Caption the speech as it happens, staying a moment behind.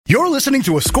You're listening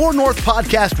to a Score North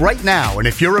podcast right now, and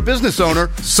if you're a business owner,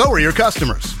 so are your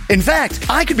customers. In fact,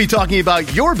 I could be talking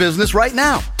about your business right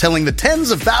now, telling the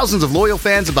tens of thousands of loyal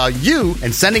fans about you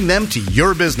and sending them to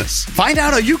your business. Find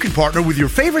out how you can partner with your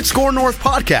favorite Score North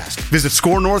podcast. Visit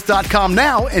scorenorth.com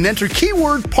now and enter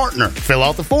keyword partner. Fill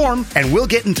out the form, and we'll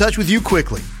get in touch with you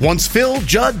quickly. Once Phil,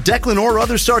 Judd, Declan, or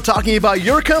others start talking about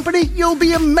your company, you'll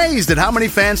be amazed at how many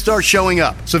fans start showing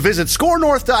up. So visit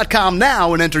scorenorth.com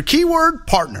now and enter keyword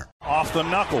partner. Off the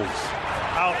knuckles.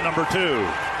 Out number 2.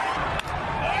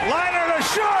 Liner to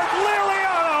short.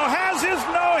 Liriano has his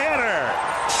no-hitter.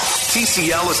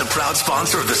 TCL is a proud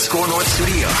sponsor of the Score North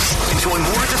Studios. Enjoy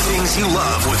more of the things you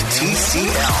love with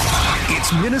TCL.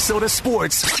 It's Minnesota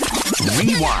Sports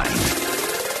Rewind.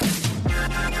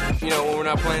 When we're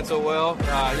not playing so well,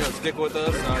 stick with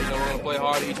us. We're going to play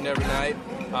hard each and every night.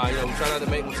 We try not to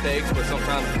make mistakes, but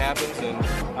sometimes it happens, and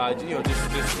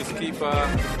just keep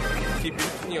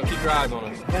your eyes on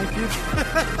us. Thank you.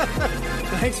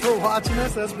 Thanks for watching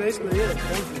us. That's basically it.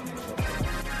 Thank you.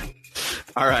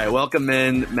 All right, welcome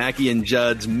in Mackie and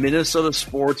Judd's Minnesota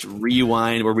Sports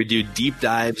Rewind, where we do deep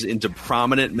dives into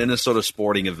prominent Minnesota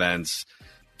sporting events,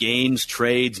 games,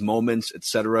 trades, moments,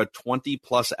 etc.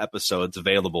 20-plus episodes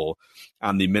available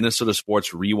on the Minnesota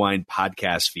Sports Rewind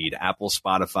podcast feed, Apple,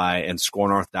 Spotify, and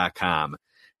ScoreNorth.com.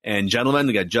 And gentlemen,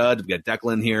 we got Judd, we got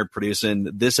Declan here producing.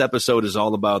 This episode is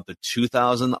all about the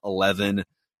 2011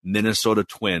 Minnesota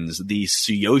Twins, the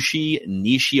Tsuyoshi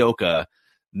Nishioka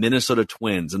Minnesota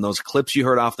Twins. And those clips you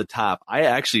heard off the top, I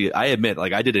admit,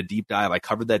 I did a deep dive. I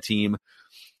covered that team.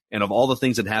 And of all the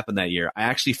things that happened that year, I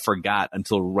actually forgot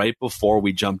until right before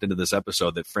we jumped into this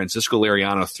episode that Francisco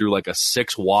Liriano threw like a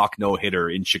 6-walk no-hitter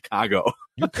in Chicago.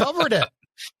 You covered it.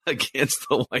 Against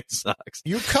the White Sox.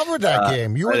 You covered that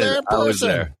game. You were there in person. I was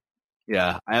there.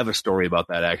 Yeah, I have a story about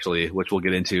that, actually, which we'll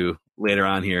get into later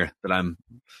on here that I'm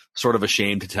sort of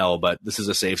ashamed to tell, but this is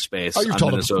a safe space. Oh, you've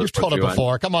told it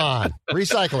before. Come on.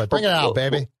 Recycle it. Bring it out,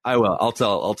 baby. I will. I'll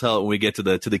tell it when we get to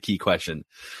the key question.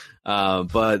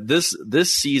 But this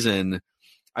season,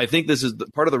 I think this is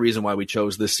part of the reason why we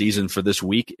chose this season for this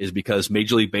week is because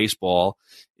Major League Baseball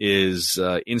is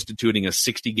instituting a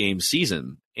 60-game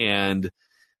season. And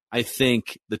I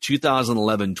think the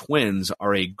 2011 Twins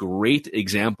are a great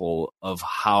example of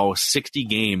how 60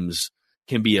 games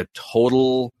can be a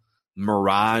total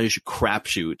mirage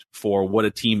crapshoot for what a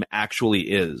team actually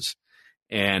is.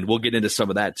 And we'll get into some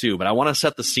of that too. But I want to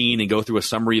set the scene and go through a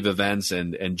summary of events.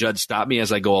 And Judd, stop me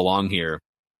as I go along here.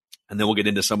 And then we'll get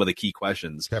into some of the key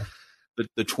questions. Okay.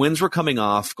 The Twins were coming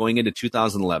off, going into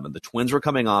 2011, the Twins were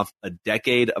coming off a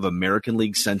decade of American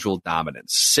League Central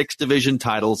dominance. 6 division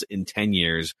titles in 10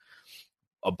 years,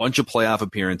 a bunch of playoff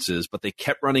appearances, but they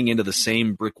kept running into the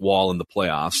same brick wall in the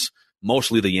playoffs,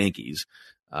 mostly the Yankees,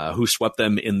 who swept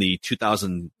them in the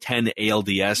 2010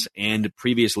 ALDS and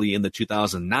previously in the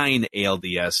 2009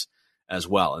 ALDS as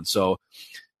well. And so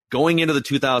going into the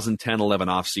 2010-11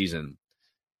 offseason,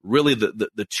 really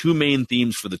the two main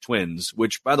themes for the Twins,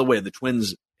 which, by the way, the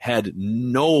Twins had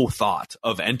no thought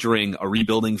of entering a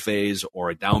rebuilding phase or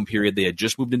a down period. They had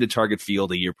just moved into Target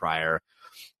Field a year prior.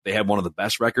 They had one of the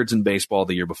best records in baseball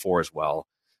the year before as well.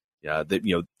 Yeah,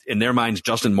 in their minds,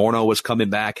 Justin Morneau was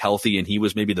coming back healthy, and he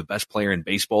was maybe the best player in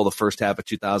baseball the first half of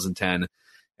 2010.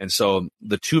 And so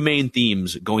the two main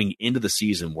themes going into the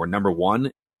season were, number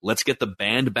one, let's get the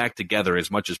band back together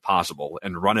as much as possible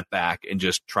and run it back and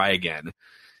just try again.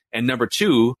 And number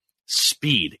two,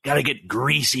 speed. Got to get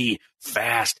greasy,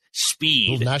 fast,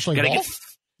 speed. National League ball?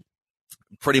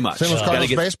 Pretty much. Same as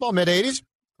Cardinals baseball, mid-'80s?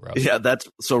 Yeah,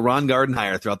 so Ron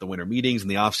Gardenhire throughout the winter meetings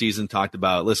and the offseason talked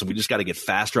about, listen, we just got to get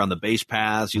faster on the base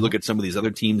paths. You look at some of these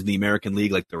other teams in the American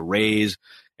League, like the Rays,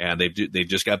 and they've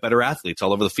just got better athletes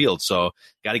all over the field. So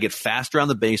got to get faster on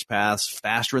the base paths,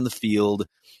 faster in the field.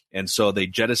 And so they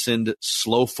jettisoned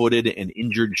slow-footed and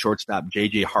injured shortstop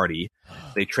J.J. Hardy.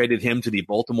 They traded him to the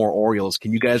Baltimore Orioles.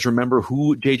 Can you guys remember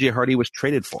who J.J. Hardy was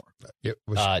traded for? It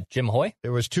was Jim Hoy.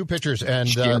 There was 2 pitchers, and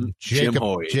Jim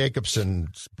Hoy. Jacobson,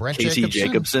 Brent Casey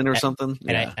Jacobson or something.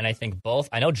 And I think both.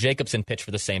 I know Jacobson pitched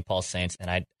for the St. Paul Saints,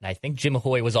 and I think Jim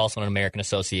Hoy was also an American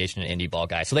Association and Indie Ball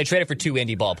guy. So they traded for 2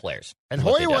 Indie Ball players. And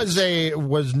Hoy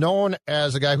was known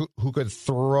as a guy who could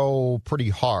throw pretty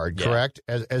hard, correct?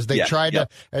 As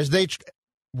they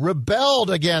rebelled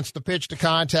against the pitch to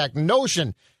contact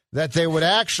notion that they would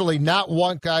actually not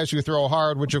want guys who throw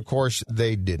hard, which of course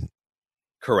they didn't.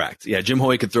 Correct. Yeah, Jim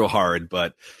Hoy could throw hard,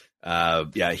 but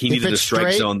he needed a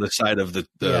strike zone the side of the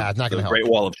Great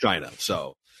Wall of China.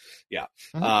 So Yeah.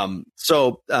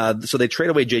 So they trade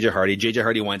away J.J. Hardy. J.J.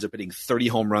 Hardy winds up hitting 30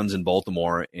 home runs in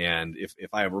Baltimore. And if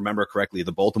I remember correctly,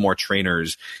 the Baltimore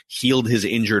trainers healed his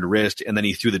injured wrist, and then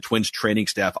he threw the Twins training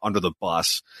staff under the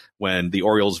bus when the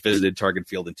Orioles visited Target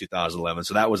Field in 2011.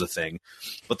 So that was a thing.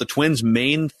 But the Twins'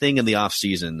 main thing in the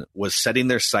offseason was setting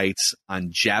their sights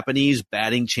on Japanese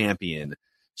batting champion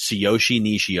Tsuyoshi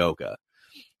Nishioka,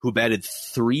 who batted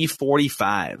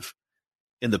 .345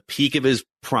 in the peak of his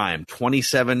prime,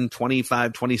 27,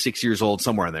 25, 26 years old,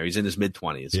 somewhere in there. He's in his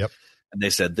mid-20s. Yep. And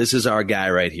they said, this is our guy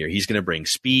right here. He's going to bring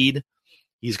speed.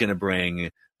 He's going to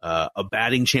bring a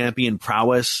batting champion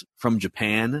prowess from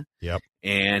Japan. Yep.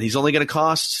 And he's only going to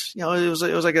cost, it was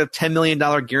like a $10 million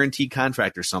guaranteed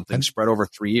contract or something spread over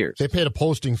 3 years. They paid a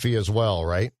posting fee as well,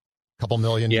 right? A couple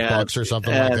million bucks or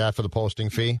something like that for the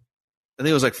posting fee. I think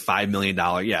it was like $5 million.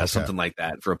 Yeah, something like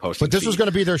that for a posting But this fee. was going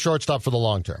to be their shortstop for the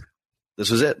long term. This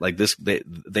was it. Like this,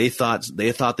 they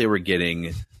thought they were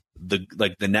getting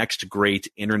the next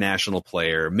great international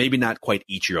player. Maybe not quite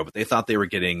Ichiro, but they thought they were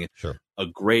getting a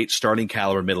great starting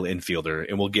caliber middle infielder,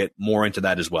 and we'll get more into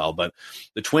that as well. But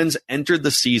the Twins entered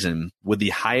the season with the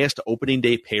highest opening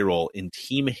day payroll in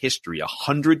team history,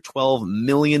 $112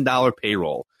 million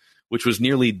payroll, which was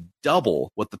nearly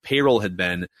double what the payroll had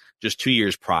been just 2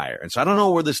 years prior. And so I don't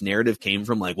know where this narrative came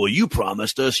from. Like, well, you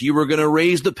promised us you were going to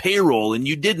raise the payroll and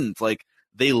you didn't. Like,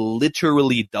 they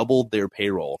literally doubled their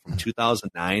payroll from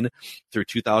 2009 through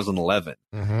 2011.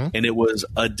 And it was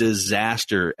a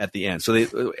disaster at the end. So they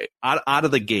out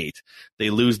of the gate, they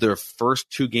lose their first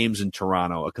 2 games in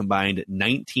Toronto, a combined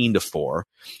 19-4.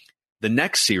 The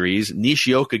next series,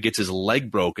 Nishioka gets his leg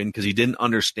broken because he didn't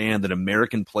understand that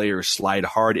American players slide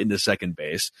hard into second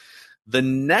base. The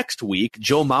next week,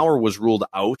 Joe Mauer was ruled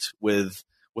out with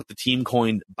what the team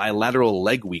coined bilateral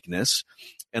leg weakness,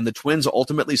 and the Twins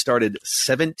ultimately started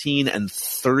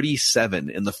 17-37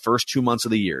 in the first 2 months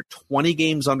of the year, 20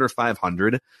 games under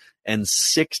 500 and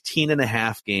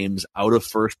 16.5 games out of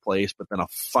first place. But then a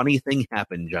funny thing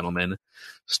happened, gentlemen.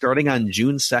 Starting on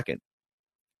June 2nd,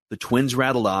 the Twins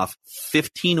rattled off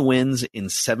 15 wins in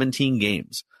 17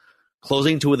 games,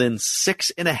 closing to within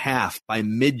 6.5 by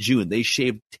mid-June. They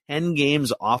shaved 10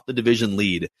 games off the division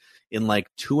lead in like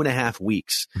 2.5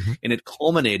 weeks. And it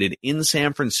culminated in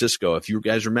San Francisco, if you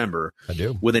guys remember, I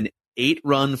do, with an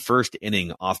 8-run first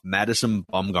inning off Madison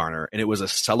Bumgarner. And it was a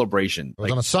celebration. It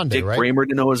was on a Sunday, Dick right? Kramer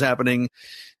didn't know what was happening.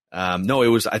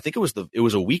 No, I think it was a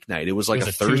weeknight. It was like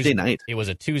a Thursday night. It was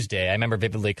a Tuesday. I remember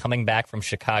vividly coming back from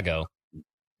Chicago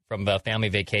from a family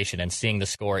vacation and seeing the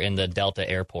score in the Delta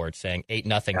airport saying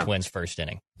 8-0 Twins first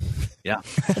inning. Yeah.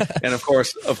 And of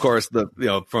course,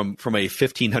 from a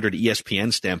 1500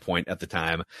 ESPN standpoint at the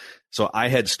time. So I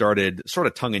had started sort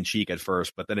of tongue in cheek at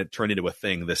first, but then it turned into a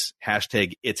thing, this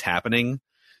hashtag it's happening.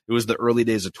 It was the early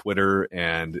days of Twitter,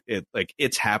 and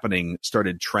it's happening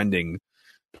started trending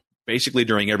basically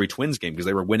during every Twins game because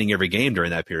they were winning every game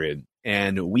during that period.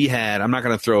 And we had, I'm not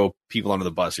going to throw people under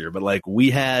the bus here, but like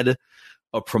we had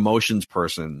a promotions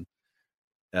person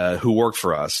who worked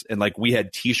for us, and like we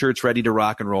had T-shirts ready to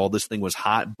rock and roll. This thing was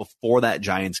hot before that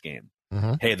Giants game.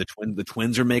 Hey, the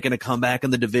Twins are making a comeback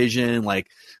in the division. Like,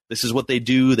 this is what they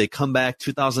do. They come back.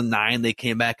 2009, they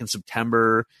came back in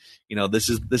September. This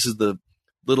is the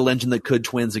little engine that could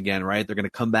Twins again, right? They're going to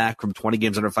come back from 20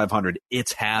 games under 500.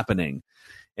 It's happening,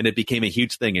 and it became a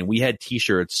huge thing. And we had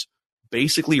T-shirts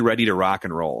basically ready to rock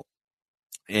and roll.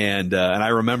 And I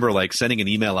remember like sending an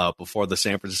email out before the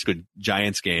San Francisco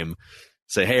Giants game,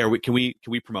 say, hey, can we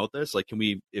promote this? Like, can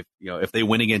we, if they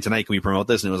win again tonight, can we promote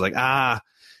this? And it was like,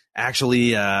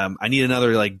 actually, I need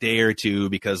another like day or two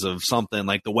because of something,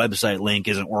 like the website link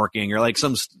isn't working or like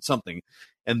something.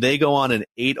 And they go on an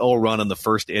 8-0 run in the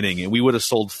first inning, and we would have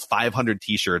sold 500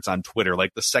 T-shirts on Twitter,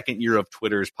 like the second year of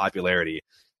Twitter's popularity.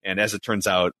 And as it turns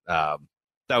out,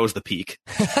 that was the peak.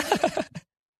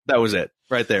 That was it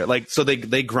right there. Like, so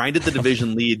they grinded the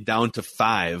division lead down to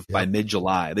 5 by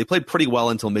mid-July. They played pretty well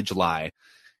until mid-July.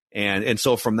 And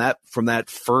so from that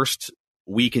first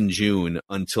week in June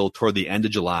until toward the end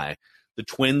of July, the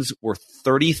Twins were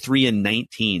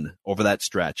 33-19 over that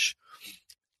stretch.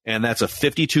 And that's a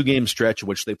 52-game stretch in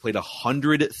which they played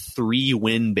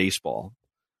 103-win baseball.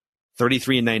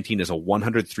 33-19 is a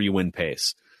 103-win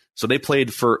pace. So they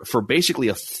played for basically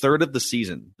a third of the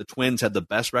season. The Twins had the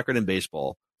best record in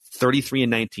baseball,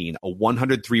 33-19, a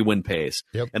 103-win pace,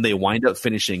 and they wind up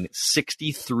finishing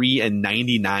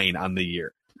 63-99 on the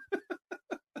year.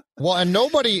 Well, and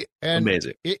nobody, and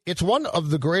amazing. It's one of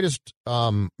the greatest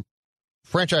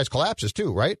franchise collapses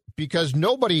too, right? Because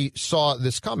nobody saw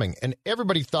this coming, and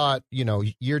everybody thought,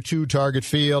 year 2 Target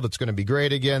Field, it's going to be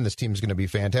great again. This team's going to be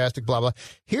fantastic. Blah blah.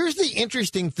 Here's the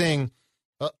interesting thing.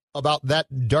 about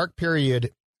that dark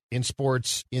period in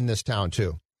sports in this town,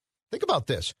 too. Think about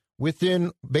this.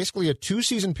 Within basically a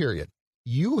 2-season period,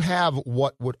 you have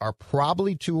what are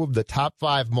probably 2 of the top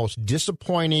 5 most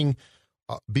disappointing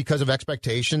because of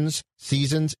expectations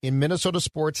seasons in Minnesota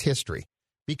sports history.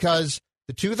 Because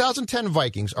the 2010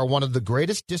 Vikings are one of the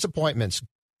greatest disappointments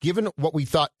given what we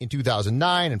thought in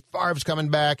 2009 and Favre's coming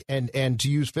back and to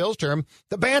use Phil's term,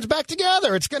 the band's back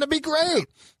together. It's going to be great.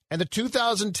 And the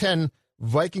 2010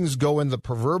 Vikings go in the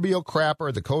proverbial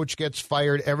crapper. The coach gets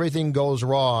fired. Everything goes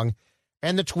wrong.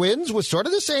 And the Twins was sort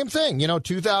of the same thing.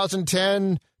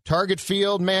 2010 Target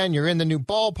Field, man, you're in the new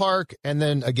ballpark. And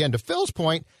then again, to Phil's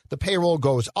point, the payroll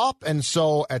goes up. And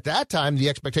so at that time, the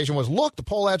expectation was, look, the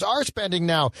Pohlads are spending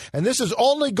now, and this is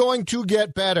only going to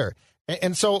get better.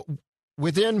 And so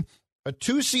within a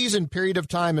 2-season period of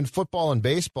time in football and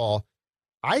baseball,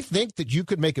 I think that you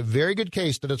could make a very good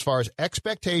case that as far as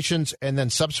expectations and then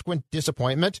subsequent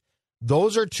disappointment,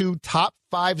 those are 2 top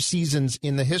 5 seasons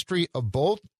in the history of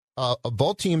both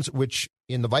teams, which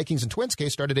in the Vikings and Twins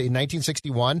case started in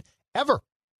 1961 ever.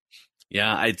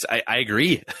 Yeah, I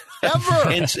agree. Ever.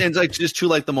 and like just 2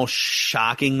 like the most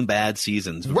shocking bad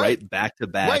seasons, right? Back to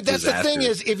back. Right. That's disasters. The thing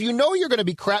is, if you know you're going to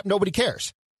be crap, nobody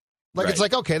cares. Like, It's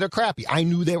like, okay, they're crappy. I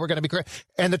knew they were going to be crap.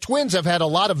 And the Twins have had a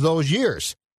lot of those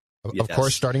years. Of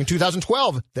course, starting in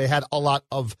 2012, they had a lot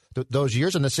of those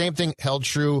years. And the same thing held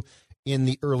true in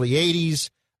the early 80s.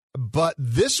 But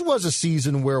this was a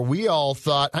season where we all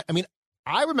thought,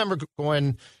 I remember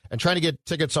going and trying to get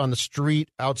tickets on the street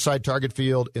outside Target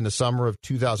Field in the summer of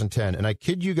 2010. And I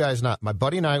kid you guys not, my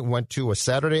buddy and I went to a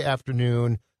Saturday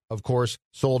afternoon, of course,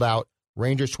 sold out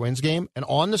Rangers-Twins game. And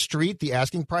on the street, the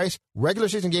asking price, regular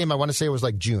season game, I want to say it was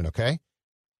like June, okay?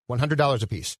 $100 a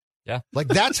piece. Yeah. Like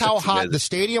that's how hot the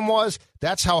stadium was.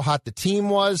 That's how hot the team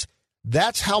was.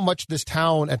 That's how much this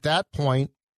town at that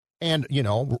point, and,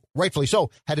 rightfully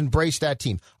so, had embraced that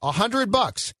team.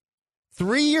 $100.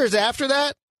 3 years after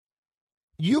that,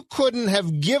 you couldn't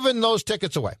have given those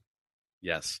tickets away.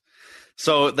 Yes.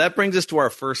 So that brings us to our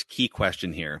first key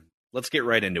question here. Let's get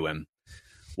right into him.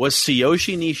 Was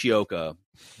Tsuyoshi Nishioka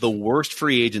the worst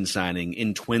free agent signing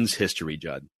in Twins history,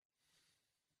 Judd?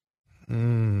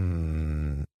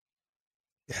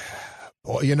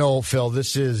 Well, Phil,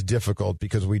 this is difficult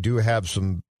because we do have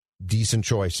some decent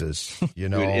choices.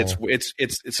 Dude,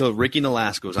 it's so Ricky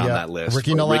Nolasco's on that list.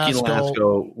 Ricky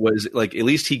Nolasco was like, at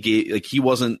least he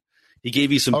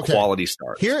gave you some quality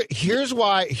starts. Here's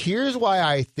why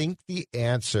I think the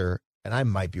answer, and I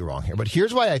might be wrong here, but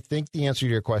here's why I think the answer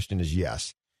to your question is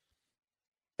yes.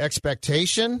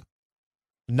 Expectation,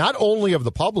 not only of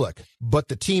the public, but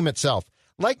the team itself.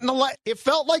 Like, it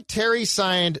felt like Terry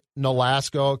signed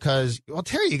Nolasco because,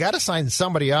 Terry, you got to sign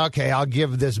somebody. Okay, I'll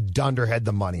give this dunderhead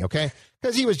the money, okay?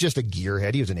 Because he was just a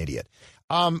gearhead. He was an idiot.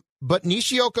 But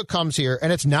Nishioka comes here,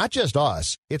 and it's not just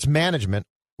us. It's management,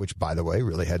 which, by the way,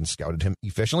 really hadn't scouted him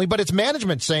efficiently. But it's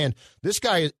management saying, this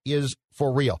guy is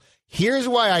for real. Here's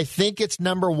why I think it's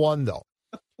number 1, though.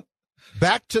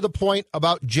 Back to the point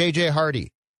about J.J.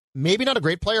 Hardy. Maybe not a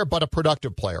great player, but a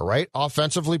productive player, right?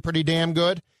 Offensively, pretty damn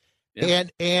good. Yeah.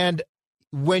 And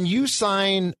when you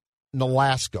sign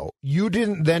Nolasco, you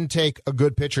didn't then take a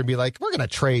good pitcher and be like, we're going to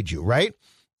trade you, right?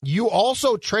 You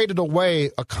also traded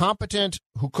away a competent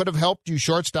who could have helped you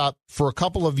shortstop for a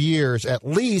couple of years at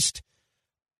least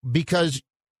because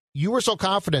you were so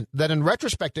confident that in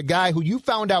retrospect, a guy who you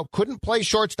found out could not play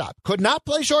shortstop,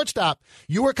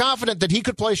 you were confident that he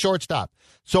could play shortstop.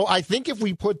 So I think if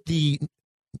we put the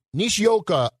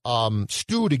Nishioka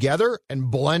stew together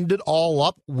and blend it all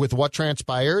up with what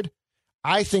transpired,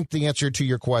 I think the answer to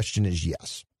your question is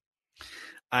yes.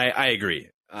 I agree.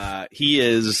 He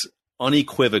is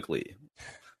unequivocally,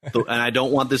 and I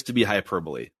don't want this to be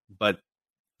hyperbole, but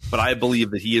I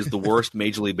believe that he is the worst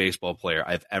Major League Baseball player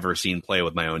I've ever seen play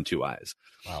with my own 2 eyes.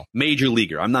 Wow. Major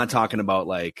leaguer. I'm not talking about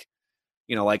like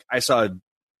I saw,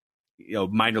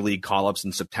 minor league call-ups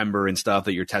in September and stuff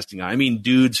that you're testing on. I mean,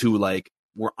 dudes who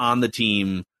were on the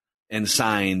team and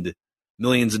signed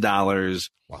millions of dollars.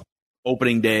 Wow.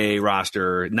 Opening day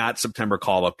roster, not September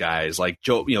call-up guys. Like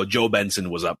Joe Benson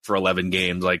was up for 11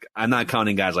 games. Like, I'm not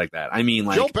counting guys like that. I mean,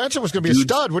 like, Joe Benson was going to be a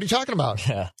stud. What are you talking about?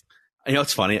 Yeah.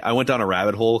 It's funny. I went down a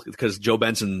rabbit hole because Joe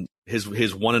Benson,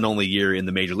 his one and only year in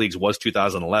the major leagues was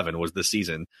 2011, was this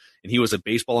season. And he was a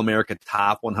Baseball America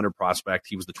top 100 prospect.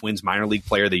 He was the Twins minor league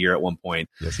player of the year at one point.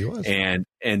 Yes, he was. And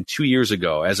 2 years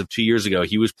ago, as of 2 years ago,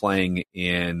 he was playing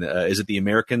in, is it the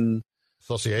American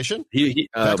Association? He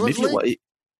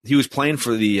was playing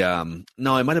for the,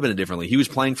 no, it might have been a different league. He was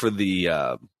playing for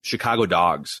the Chicago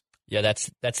Dogs. Yeah,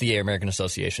 that's the American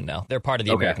Association now. They're part of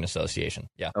the American Association.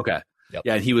 Yeah. Okay. Yep.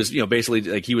 Yeah, and he was, basically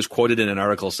like he was quoted in an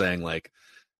article saying like,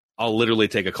 I'll literally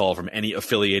take a call from any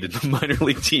affiliated minor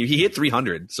league team. He hit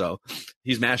 300, so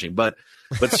he's mashing. But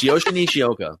Tsuyoshi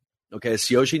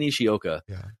Nishioka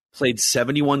played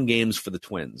 71 games for the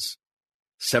Twins.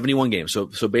 71 games. So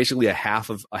basically a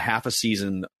half a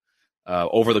season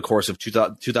over the course of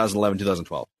 2011,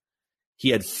 2012. He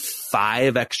had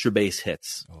 5 extra base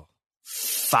hits.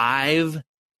 5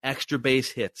 extra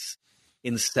base hits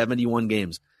in 71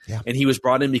 games. Yeah. And he was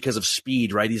brought in because of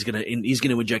speed, right? He's gonna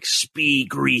inject speed,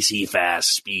 greasy,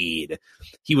 fast speed.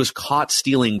 He was caught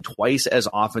stealing twice as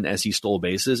often as he stole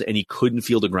bases, and he couldn't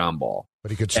field a ground ball.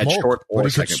 But he could at smoke. Short or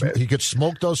second base. He could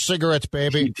smoke those cigarettes,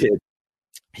 baby. He did.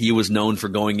 He was known for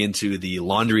going into the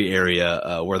laundry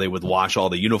area where they would wash all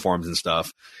the uniforms and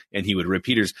stuff, and he would rip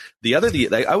heaters.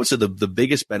 I would say the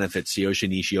biggest benefit Tsuyoshi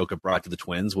Nishioka brought to the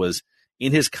Twins was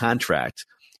in his contract,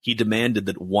 he demanded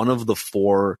that one of the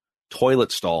 4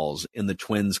 toilet stalls in the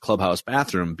Twins clubhouse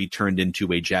bathroom be turned into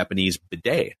a Japanese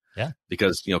bidet. Yeah.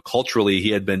 Because, culturally he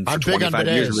had been for 25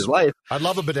 years of his life. I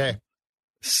love a bidet.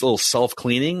 It's a little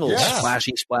self-cleaning, a little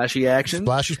splashy action.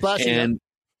 Splashy.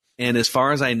 And as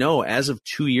far as I know, as of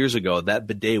 2 years ago, that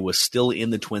bidet was still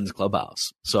in the Twins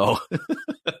clubhouse. So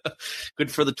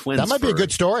good for the Twins. That might be a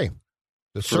good story.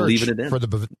 The search leaving it in. for the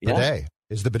bidet. Yeah.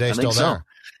 Is the bidet still there?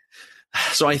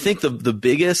 So I think the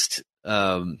biggest,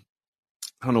 I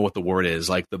don't know what the word is.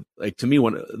 To me,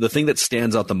 the thing that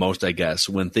stands out the most, I guess,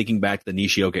 when thinking back to the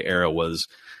Nishioka era was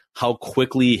how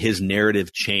quickly his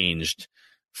narrative changed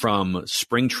from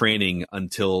spring training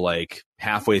until like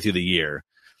halfway through the year.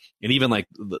 And even like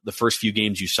the first few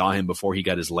games you saw him before he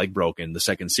got his leg broken, the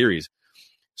second series.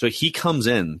 So he comes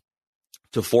in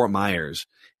to Fort Myers,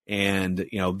 and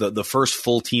the first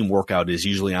full team workout is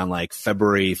usually on like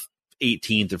February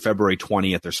 18th or February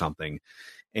 20th or something.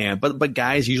 But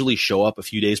guys usually show up a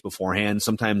few days beforehand,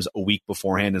 sometimes a week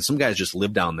beforehand, and some guys just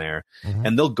live down there,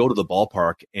 and they'll go to the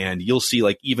ballpark, and you'll see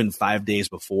like even 5 days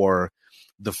before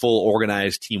the full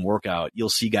organized team workout, you'll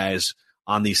see guys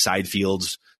on these side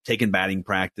fields taking batting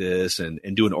practice and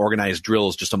doing organized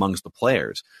drills just amongst the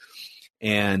players.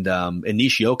 And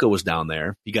Nishioka was down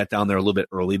there. He got down there a little bit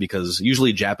early because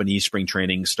usually Japanese spring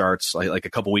training starts like a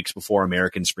couple weeks before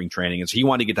American spring training. And so he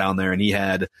wanted to get down there, and he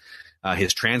had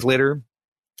his translator,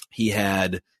 he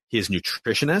had his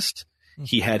nutritionist,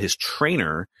 he had his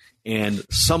trainer, and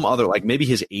some other, like maybe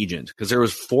his agent, because there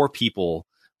was 4 people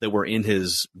that were in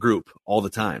his group all the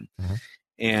time.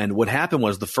 And what happened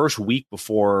was the first week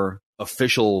before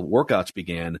official workouts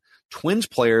began, Twins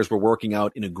players were working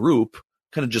out in a group,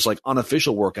 kind of just like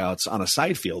unofficial workouts on a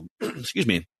side field. Excuse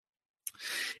me.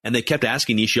 And they kept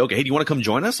asking Nishioka, hey, do you want to come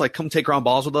join us? Like, come take ground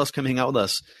balls with us, come hang out with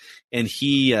us. And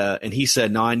he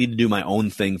said, no, I need to do my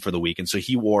own thing for the week. And so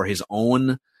he wore his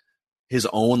own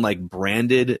like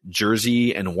branded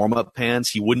jersey and warm-up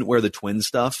pants. He wouldn't wear the Twin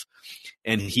stuff.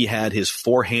 And he had his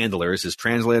 4 handlers, his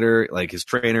translator, like his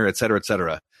trainer, et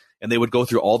cetera, and they would go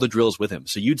through all the drills with him.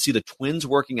 So you'd see the Twins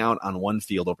working out on one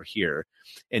field over here,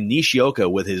 and Nishioka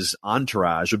with his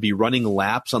entourage would be running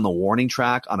laps on the warning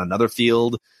track on another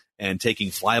field and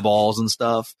taking fly balls and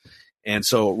stuff. And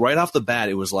so right off the bat,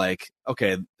 it was like,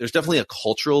 okay, there's definitely a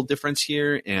cultural difference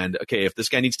here. And okay, if this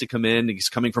guy needs to come in, he's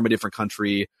coming from a different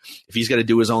country, if he's got to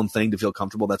do his own thing to feel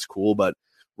comfortable, that's cool. But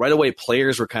right away,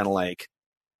 players were kind of like,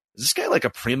 is this guy like a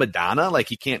prima donna? Like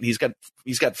he's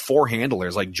got 4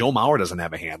 handlers. Like Joe Mauer doesn't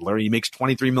have a handler. He makes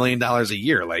 $23 million a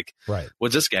year. Like, right.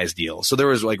 What's this guy's deal? So there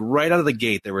was like right out of the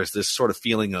gate, there was this sort of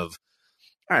feeling of,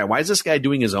 all right, why is this guy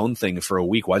doing his own thing for a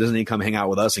week? Why doesn't he come hang out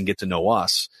with us and get to know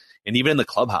us? And even in the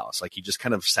clubhouse, like he just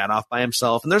kind of sat off by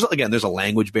himself. And there's a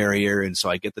language barrier. And so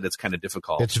I get that it's kind of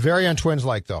difficult. It's very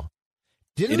un-Twins-like though.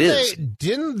 Didn't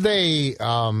they,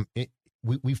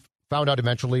 we found out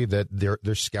eventually that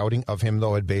their scouting of him,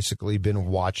 though, had basically been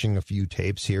watching a few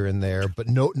tapes here and there, but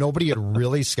nobody had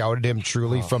really scouted him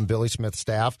truly from Billy Smith's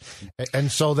staff.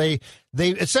 And so they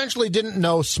essentially didn't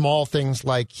know small things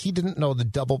like he didn't know the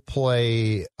double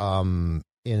play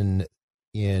in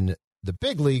the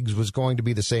big leagues was going to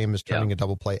be the same as turning a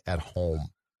double play at home.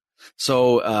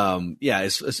 So,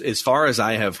 as far as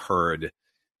I have heard,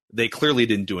 they clearly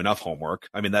didn't do enough homework.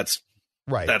 I mean, that's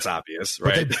right. That's obvious,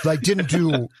 right? But they didn't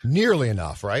do nearly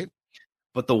enough, right?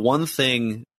 But the one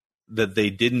thing that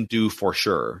they didn't do for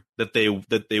sure, that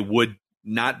they would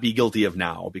not be guilty of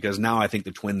now, because now I think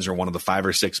the Twins are one of the 5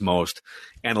 or 6 most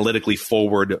analytically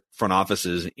forward front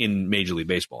offices in Major League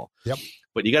Baseball. Yep.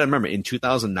 But you got to remember, in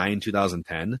 2009,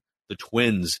 2010, the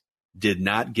Twins did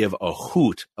not give a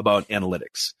hoot about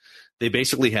analytics. They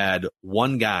basically had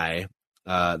one guy.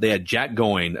 They had Jack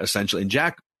Going, essentially, and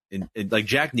Jack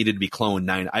needed to be cloned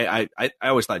 9. I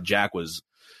always thought Jack was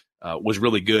was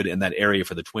really good in that area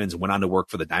for the Twins and went on to work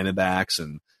for the Diamondbacks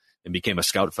and became a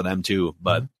scout for them too.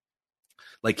 But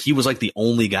like he was like the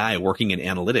only guy working in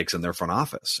analytics in their front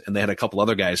office. And they had a couple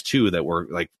other guys too that were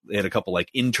like, they had a couple like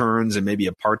interns and maybe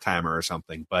a part-timer or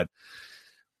something. But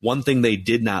one thing they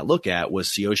did not look at was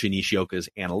Tsuyoshi Nishioka's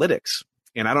analytics.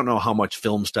 And I don't know how much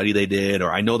film study they did,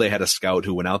 or I know they had a scout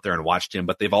who went out there and watched him,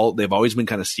 but they've always been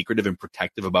kind of secretive and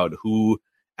protective about who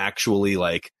actually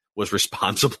like was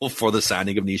responsible for the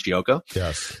signing of Nishioka.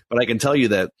 Yes. But I can tell you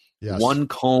that one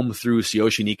comb through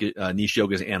Tsuyoshi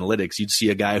Nishioka's analytics, you'd see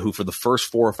a guy who for the first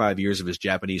 4 or 5 years of his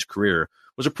Japanese career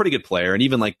was a pretty good player. And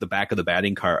even like the back of the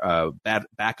batting card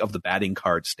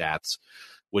stats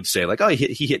would say like, oh,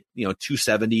 he hit,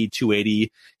 270,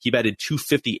 280. He batted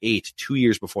 258 2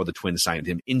 years before the Twins signed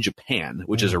him in Japan,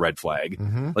 which is a red flag.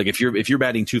 Mm-hmm. Like if you're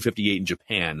batting 258 in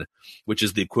Japan, which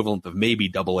is the equivalent of maybe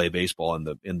AA baseball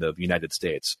in the United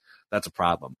States, that's a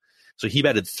problem. So he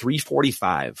batted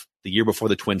 345 the year before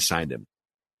the Twins signed him.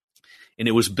 And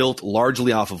it was built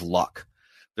largely off of luck.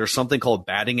 There's something called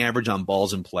batting average on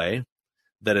balls in play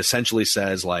that essentially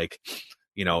says like,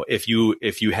 if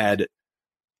you had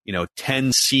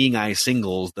 10 seeing eye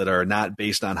singles that are not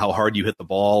based on how hard you hit the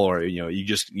ball, or, you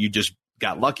just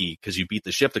got lucky because you beat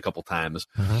the shift a couple times.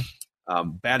 Mm-hmm.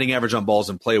 Batting average on balls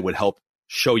in play would help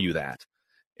show you that.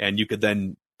 And you could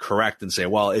then correct and say,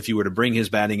 well, if you were to bring his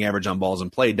batting average on balls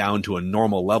in play down to a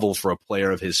normal level for a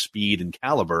player of his speed and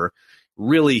caliber,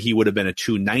 really he would have been a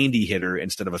 290 hitter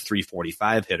instead of a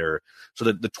 345 hitter. So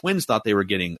that the Twins thought they were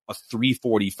getting a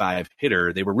 345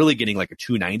 hitter. They were really getting like a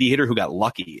 290 hitter who got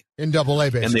lucky. In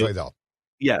AA, basically, though.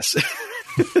 Yes.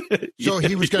 So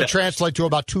he was going to translate to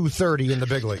about 230 in the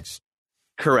big leagues.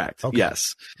 Correct. Okay.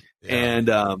 Yes. Yeah.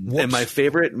 And my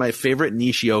favorite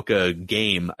Nishioka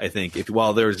game, I think,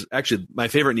 my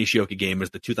favorite Nishioka game is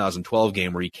the 2012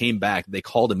 game where he came back. They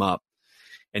called him up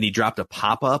and he dropped a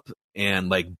pop-up and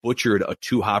like butchered a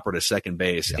 2-hopper to second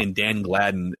base. Yeah. And Dan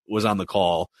Gladden was on the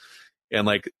call, and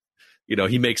like,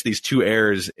 he makes these 2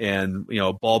 errors and,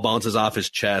 ball bounces off his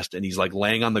chest and he's like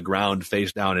laying on the ground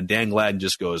face down, and Dan Gladden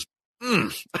just goes,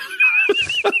 on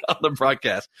the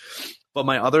broadcast. But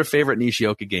my other favorite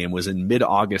Nishioka game was in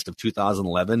mid-August of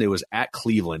 2011. It was at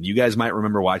Cleveland. You guys might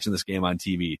remember watching this game on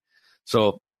TV.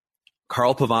 So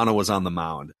Carl Pavano was on the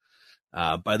mound.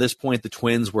 By this point, the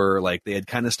Twins were like, they had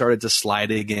kind of started to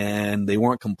slide again. They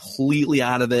weren't completely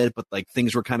out of it, but like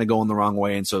things were kind of going the wrong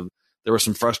way. And so there was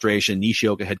some frustration.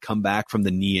 Nishioka had come back from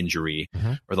the knee injury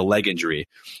or the leg injury.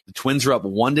 The Twins are up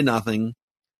 1-0.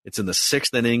 It's in the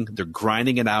 6th inning. They're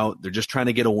grinding it out. They're just trying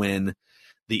to get a win.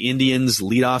 The Indians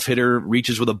leadoff hitter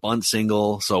reaches with a bunt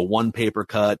single, so 1 paper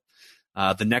cut.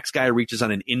 The next guy reaches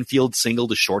on an infield single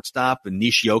to shortstop, and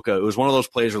Nishioka, it was one of those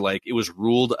plays where like it was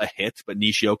ruled a hit, but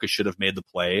Nishioka should have made the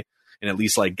play and at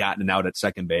least like gotten it out at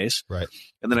second base. Right.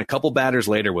 And then a couple batters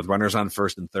later with runners on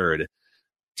first and third,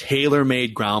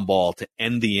 tailor-made ground ball to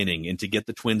end the inning and to get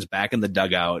the Twins back in the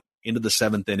dugout into the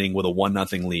 7th inning with a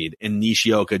 1-0 lead. And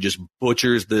Nishioka just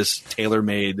butchers this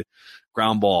tailor-made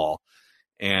ground ball.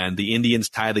 And the Indians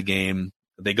tie the game.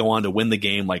 They go on to win the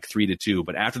game like 3-2.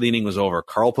 But after the inning was over,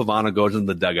 Carl Pavano goes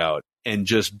into the dugout and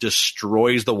just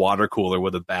destroys the water cooler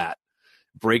with a bat,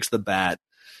 breaks the bat,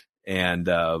 and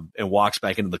walks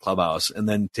back into the clubhouse. And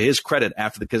then to his credit,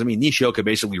 because Nishioka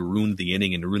basically ruined the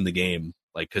inning and ruined the game,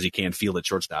 like because he can't field at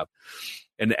shortstop.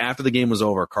 And after the game was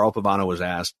over, Carl Pavano was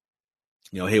asked,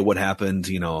 hey, what happened?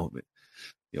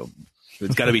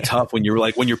 It's got to be tough when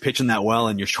you're pitching that well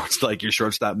and your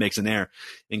shortstop makes an error.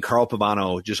 And Carl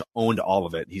Pavano just owned all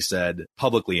of it. He said,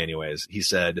 publicly anyways,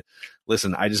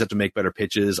 listen, I just have to make better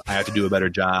pitches. I have to do a better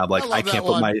job. Like I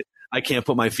can't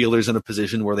put my fielders in a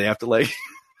position where they have to like.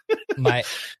 My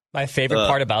favorite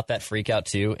part about that freak out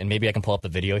too, and maybe I can pull up the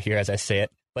video here as I say it,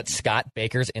 but Scott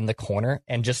Baker's in the corner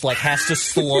and just like has to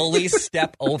slowly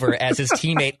step over as his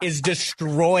teammate is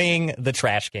destroying the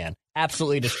trash can.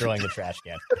 Absolutely destroying the trash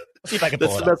can. Let's see if I can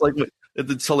pull it up. Like,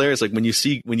 it's hilarious. Like when you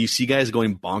see guys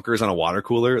going bonkers on a water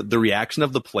cooler, the reaction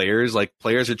of the players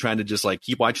are trying to just like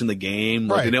keep watching the game.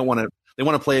 Like, right. They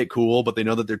want to play it cool, but they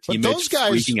know that their teammates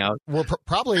are freaking out. Were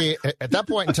probably at that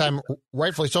point in time,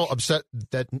 rightfully so, upset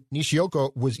that Nishioka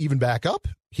was even back up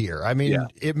here. I mean,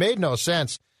 It made no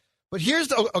sense. But here's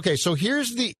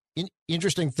the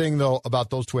interesting thing though about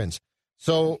those Twins.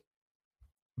 So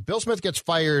Bill Smith gets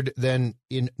fired then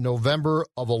in November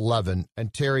of 2011,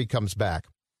 and Terry comes back.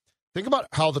 Think about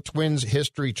how the Twins'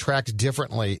 history tracks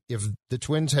differently if the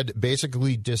Twins had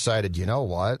basically decided, you know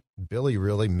what, Billy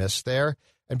really missed there,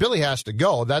 and Billy has to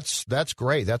go. That's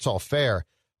great. That's all fair.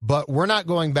 But we're not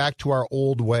going back to our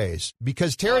old ways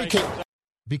because Terry came.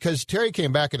 because Terry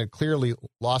came back and had clearly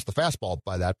lost the fastball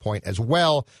by that point as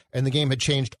well, and the game had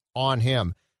changed on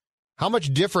him. How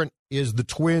much different is the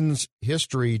Twins'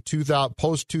 history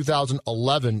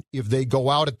post-2011 if they go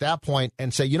out at that point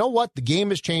and say, you know what, the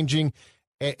game is changing,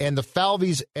 and the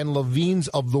Falveys and Levines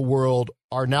of the world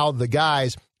are now the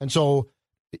guys, and so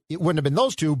it wouldn't have been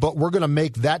those two, but we're going to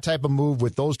make that type of move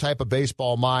with those type of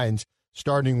baseball minds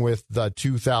starting with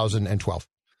 2012.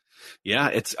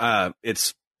 Yeah,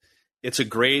 it's a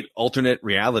great alternate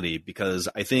reality, because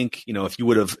I think, if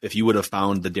you would have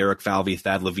found the Derek Falvey,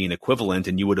 Thad Levine equivalent,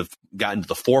 and you would have gotten to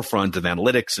the forefront of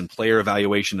analytics and player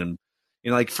evaluation, and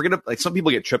some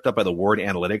people get tripped up by the word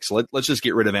analytics. Let's just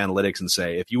get rid of analytics and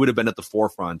say, if you would have been at the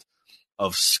forefront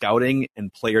of scouting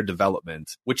and player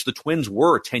development, which the Twins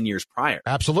were 10 years prior.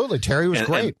 Absolutely. Terry was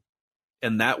great.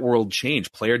 And that world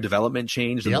changed. Player development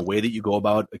changed, and the way that you go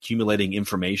about accumulating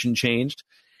information changed.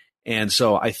 And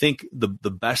so I think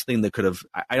the best thing that could have,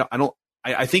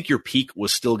 I think your peak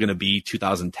was still going to be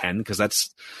 2010, because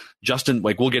that's Justin,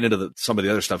 we'll get into some of the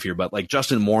other stuff here, but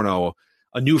Justin Morneau,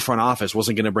 a new front office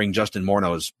wasn't going to bring Justin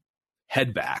Morneau's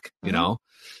head back, a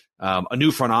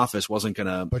new front office wasn't going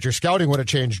to. But your scouting would have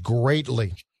changed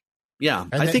greatly. Yeah.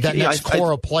 And I think that next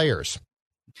core of players.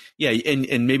 Yeah.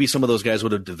 And maybe some of those guys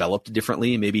would have developed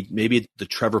differently. Maybe the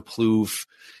Trevor Plouffe,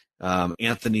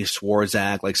 Anthony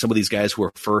Swarzak, some of these guys who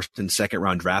were first and second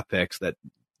round draft picks that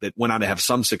went on to have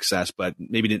some success, but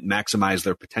maybe didn't maximize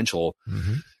their potential.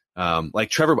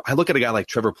 Trevor, I look at a guy like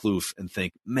Trevor Plouffe and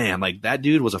think, man, that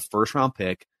dude was a first round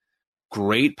pick,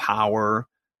 great power,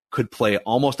 could play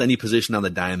almost any position on the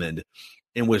diamond,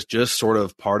 and was just sort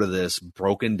of part of this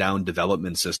broken down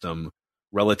development system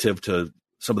relative to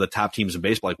some of the top teams in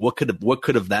baseball. What could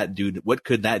that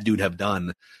dude have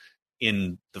done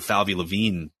in the Falvey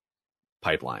Levine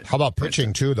pipeline? How about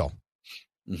pitching too, though?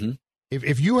 Mm-hmm.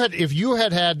 If you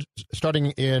had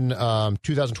starting in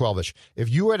 2012ish, if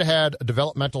you had a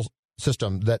developmental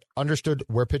system that understood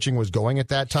where pitching was going at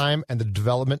that time and the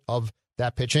development of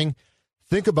that pitching,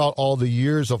 think about all the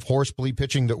years of horse bleed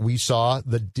pitching that we saw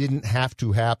that didn't have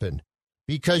to happen,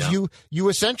 because you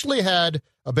essentially had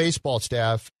a baseball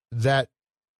staff that,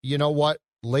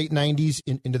 late 90s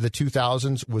into the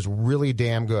 2000s was really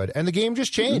damn good, and the game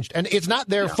just changed, and it's not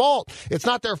their fault. It's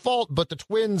not their fault, but the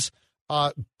Twins,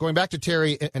 going back to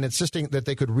Terry and insisting that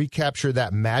they could recapture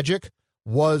that magic,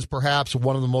 was perhaps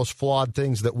one of the most flawed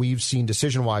things that we've seen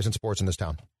decision-wise in sports in this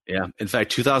town. Yeah. In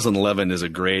fact, 2011 is a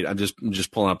great. I'm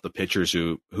just pulling up the pitchers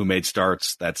who made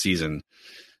starts that season.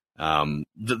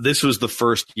 This was the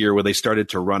first year where they started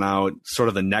to run out sort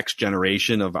of the next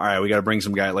generation of, all right, we got to bring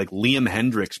some guy like Liam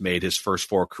Hendriks made his first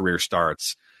 4 career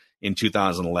starts in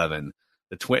 2011.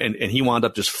 And he wound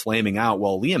up just flaming out.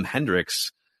 Well, Liam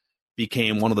Hendriks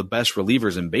became one of the best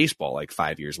relievers in baseball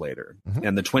 5 years later. Mm-hmm.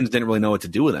 And the Twins didn't really know what to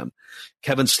do with him.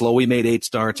 Kevin Slowey made 8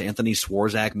 starts. Anthony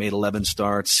Swarzak made 11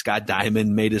 starts. Scott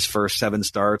Diamond made his first 7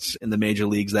 starts in the major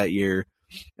leagues that year.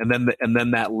 And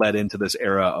then that led into this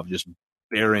era of just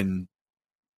barren,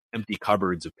 empty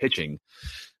cupboards of pitching.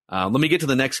 Let me get to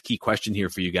the next key question here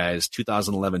for you guys.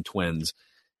 2011 Twins.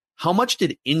 How much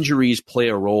did injuries play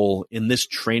a role in this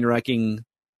train wrecking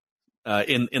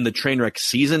in the train wreck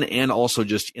season, and also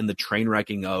just in the train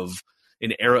wrecking of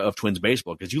an era of Twins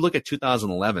baseball? Because you look at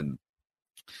 2011,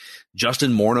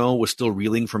 Justin Morneau was still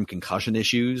reeling from concussion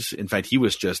issues. In fact,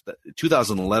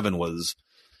 2011 was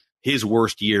his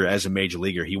worst year as a major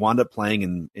leaguer. He wound up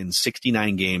playing in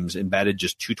 69 games and batted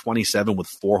just .227 with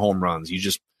 4 home runs. He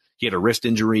had a wrist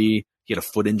injury, he had a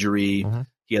foot injury,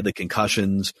 he had the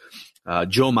concussions.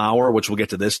 Joe Mauer, which we'll get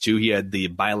to this too, he had the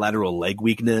bilateral leg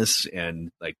weakness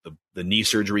and the knee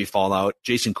surgery fallout.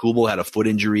 Jason Kubel had a foot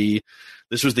injury.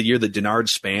 This was the year that Denard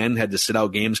Span had to sit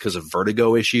out games because of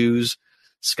vertigo issues.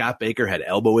 Scott Baker had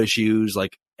elbow issues.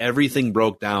 Everything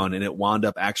broke down, and it wound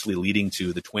up actually leading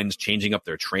to the Twins changing up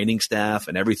their training staff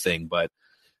and everything. But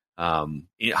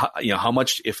how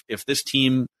much if this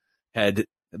team had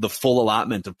the full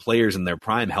allotment of players in their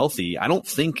prime healthy, I don't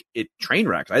think it train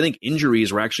wrecked. I think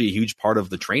injuries were actually a huge part of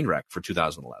the train wreck for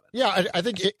 2011. Yeah, I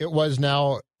think it was.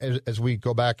 Now, as we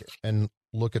go back and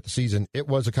look at the season, it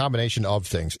was a combination of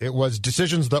things. It was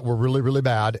decisions that were really, really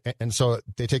bad, and so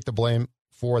they take the blame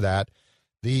for that.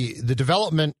 The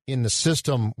development in the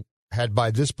system had by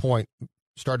this point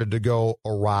started to go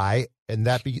awry, and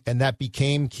that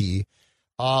became key.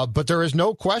 But there is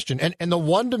no question. And the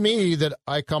one to me that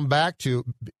I come back to,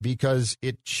 because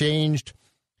it changed,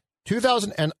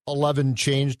 2011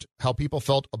 changed how people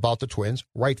felt about the Twins,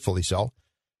 rightfully so.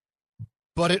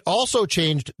 But it also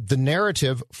changed the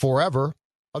narrative forever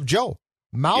of Joe.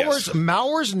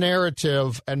 Mauer's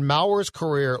narrative and Mauer's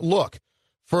career. Look,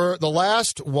 for the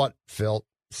last, Phil,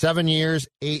 7 years,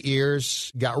 8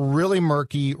 years, got really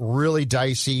murky, really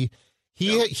dicey.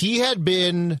 He had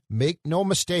been, make no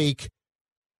mistake,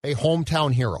 a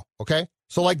hometown hero, okay?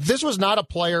 So, like, this was not a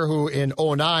player who in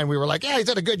 2009 we were like, yeah, he's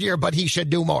had a good year, but he should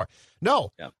do more.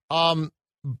 No. Yeah.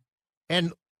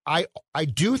 And I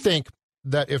do think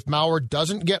that if Mauer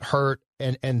doesn't get hurt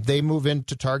and they move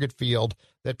into Target Field,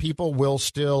 that people will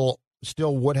still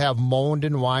would have moaned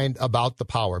and whined about the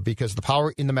power, because the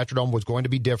power in the Metrodome was going to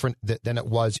be different than it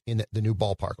was in the new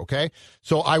ballpark, okay?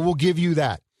 So I will give you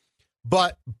that.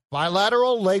 But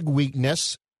bilateral leg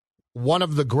weakness, one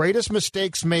of the greatest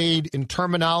mistakes made in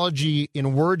terminology,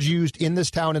 in words used in this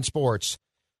town in sports,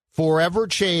 forever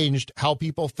changed how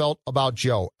people felt about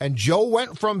Joe. And Joe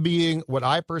went from being what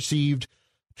I perceived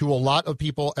to a lot of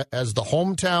people as the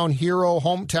hometown hero,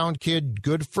 hometown kid,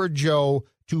 good for Joe,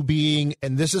 to being,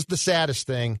 and this is the saddest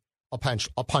thing, a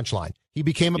punchline. He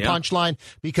became a punchline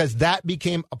because that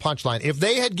became a punchline. If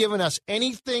they had given us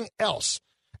anything else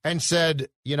and said,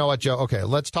 you know what, Joe, okay,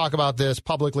 let's talk about this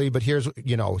publicly, but here's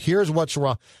what's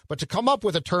wrong. But to come up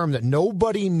with a term that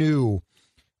nobody knew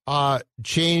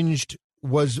changed,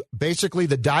 was basically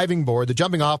the diving board, the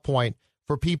jumping off point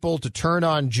for people to turn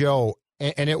on Joe.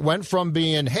 And it went from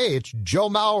being, hey, it's Joe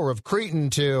Mauer of Cretin,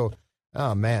 to,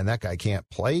 oh, man, that guy can't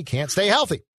play, can't stay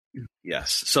healthy.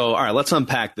 Yes. So, all right, let's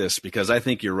unpack this, because I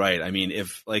think you're right. I mean,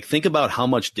 think about how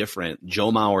much different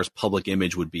Joe Mauer's public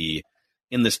image would be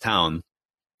in this town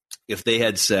if they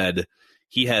had said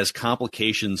he has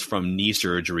complications from knee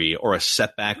surgery or a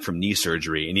setback from knee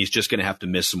surgery, and he's just going to have to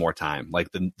miss some more time.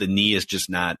 Like the knee is just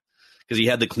not, because he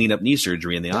had to clean up knee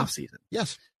surgery in the offseason.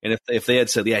 Yes. And if they had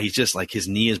said, yeah, he's just like, his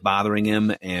knee is bothering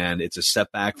him and it's a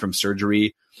setback from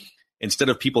surgery, instead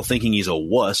of people thinking he's a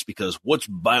wuss because what's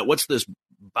this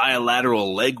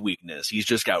bilateral leg weakness? He's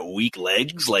just got weak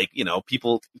legs. Like, you know,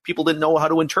 people didn't know how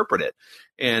to interpret it.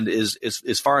 And as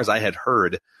far as I had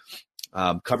heard,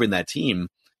 covering that team,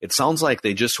 it sounds like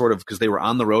they just sort of, because they were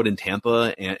on the road in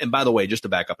Tampa. And by the way, just to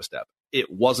back up a step, it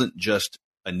wasn't just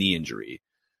a knee injury.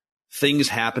 Things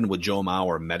happened with Joe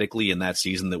Mauer medically in that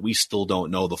season that we still don't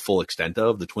know the full extent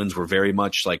of. The Twins were very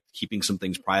much like keeping some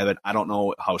things private. I don't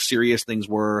know how serious things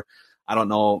were. I don't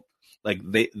know. Like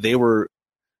they were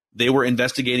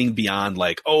investigating beyond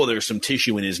like, oh, there's some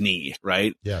tissue in his knee,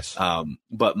 right? Yes.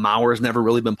 But Mauer's never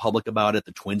really been public about it.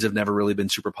 The Twins have never really been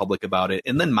super public about it.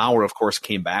 And then Mauer, of course,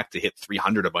 came back to hit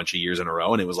 300 a bunch of years in a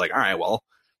row. And it was like, all right, well,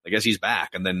 I guess he's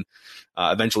back. And then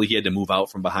eventually he had to move out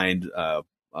from behind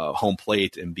home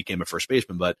plate and became a first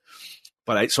baseman.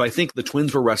 So I think the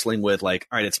Twins were wrestling with like,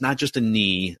 all right, it's not just a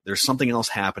knee. There's something else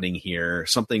happening here,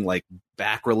 something like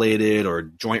back related or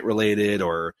joint related,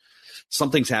 or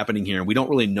something's happening here. And we don't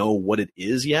really know what it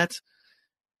is yet.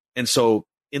 And so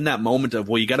in that moment of,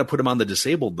 well, you got to put him on the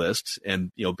disabled list,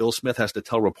 and, you know, Bill Smith has to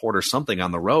tell reporters something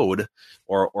on the road,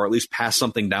 or at least pass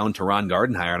something down to Ron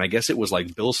Gardenhire. And I guess it was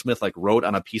like Bill Smith like wrote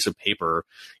on a piece of paper,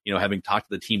 you know, having talked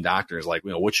to the team doctors, like,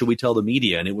 you know, what should we tell the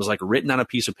media? And it was like written on a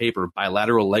piece of paper,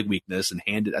 bilateral leg weakness, and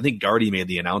handed, I think Gardy made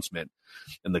the announcement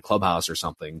in the clubhouse or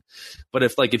something. But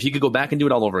if you could go back and do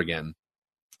it all over again,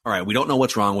 all right, we don't know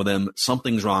what's wrong with him.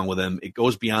 Something's wrong with him. It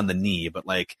goes beyond the knee, but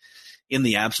like, in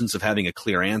the absence of having a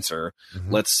clear answer,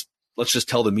 let's just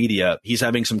tell the media he's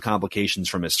having some complications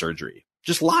from his surgery.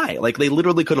 Just lie. Like, they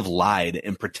literally could have lied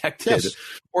and protected,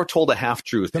 or told a half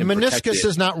truth. The meniscus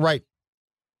is not right.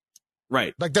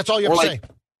 Right. Like, that's all you have to say.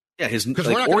 Yeah, because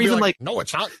we're not going to be like, no,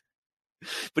 it's not.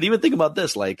 But even think about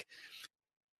this, like,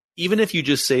 even if you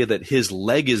just say that his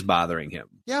leg is bothering him,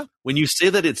 when you say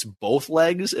that it's both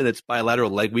legs and it's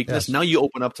bilateral leg weakness, now you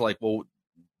open up to like, well,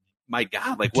 my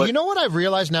God, like, what? Do you know what I've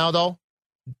realized now, though?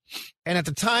 And at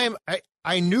the time,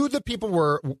 I knew that people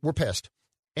were pissed.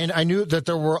 And I knew that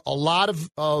there were a lot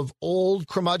of old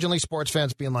curmudgeonly sports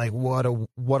fans being like, what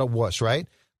a wuss, right?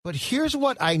 But here's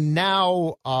what I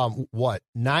now,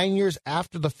 9 years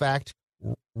after the fact,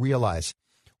 realize.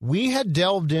 We had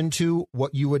delved into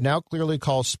what you would now clearly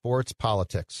call sports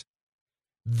politics.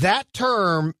 That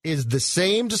term is the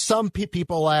same to some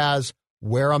people as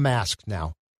wear a mask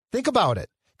now. Think about it.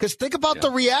 Because think about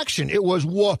the reaction. It was,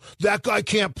 what? That guy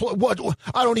can't play. What?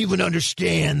 I don't even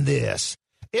understand this.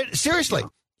 Seriously,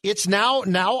 it's now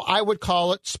I would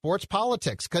call it sports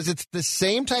politics, because it's the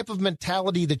same type of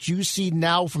mentality that you see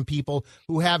now from people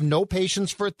who have no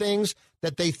patience for things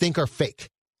that they think are fake.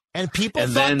 And people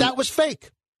thought that was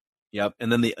fake. Yep.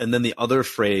 And then the other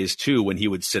phrase too, when he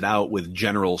would sit out with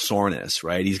general soreness,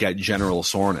 right? He's got general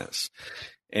soreness.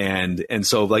 And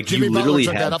so like, Jimmy you literally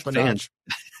have fans.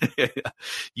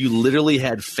 You literally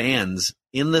had fans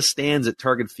in the stands at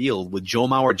Target Field with Joe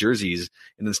Mauer jerseys,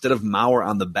 and instead of Mauer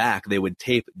on the back, they would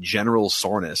tape General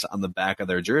Soreness on the back of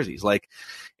their jerseys. Like,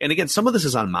 and again, some of this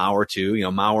is on Mauer too. You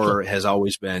know, Mauer has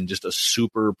always been just a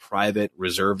super private,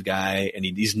 reserved guy, and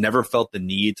he's never felt the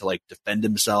need to like defend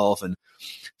himself. And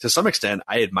to some extent,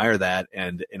 I admire that,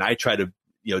 and I try to,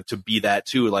 you know, to be that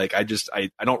too. Like, I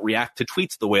don't react to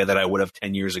tweets the way that I would have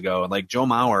 10 years ago. And like, Joe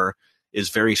Mauer is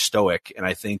very stoic, and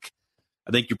I think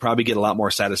you probably get a lot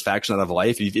more satisfaction out of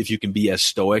life if you can be as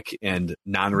stoic and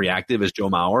non-reactive as Joe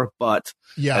Mauer. But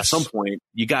at some point,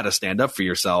 you got to stand up for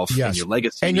yourself and your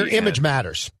legacy. And your image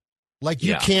matters. Like,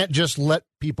 you can't just let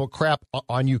people crap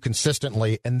on you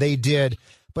consistently, and they did.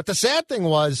 But the sad thing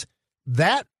was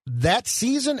that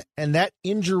season and that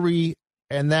injury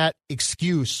and that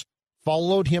excuse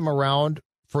followed him around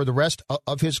for the rest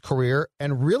of his career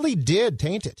and really did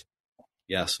taint it.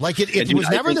 Yes. Like, it was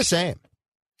never the same.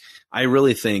 I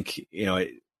really think, you know,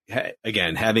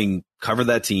 again, having covered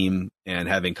that team and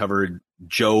having covered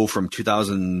Joe from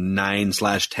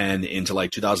 2009/10 into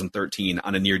like 2013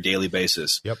 on a near daily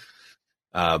basis. Yep.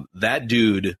 That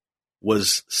dude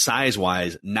was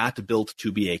size-wise not built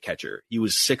to be a catcher. He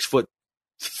was 6'3",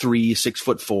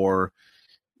 6'4",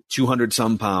 200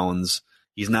 some pounds.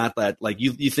 He's not that, like,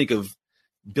 you think of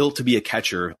built to be a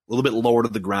catcher, a little bit lower to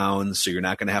the ground, so you're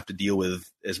not going to have to deal with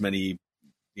as many,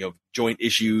 you know, joint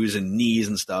issues and knees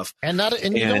and stuff. And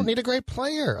you don't need a great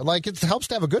player. Like, it helps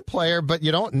to have a good player, but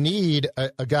you don't need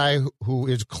a guy who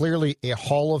is clearly a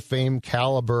Hall of Fame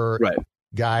caliber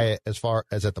guy as far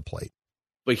as at the plate.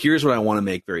 But here's what I want to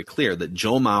make very clear, that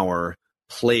Joe Mauer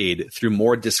played through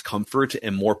more discomfort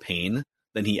and more pain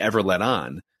than he ever let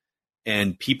on.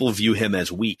 And people view him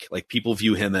as weak. Like, people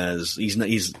view him as he's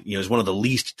one of the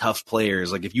least tough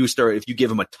players. Like, if you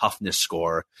give him a toughness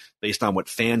score based on what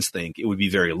fans think, it would be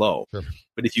very low. Sure.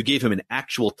 But if you gave him an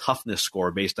actual toughness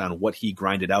score based on what he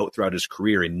grinded out throughout his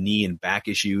career in knee and back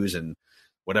issues and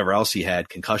whatever else he had,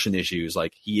 concussion issues,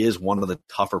 like, he is one of the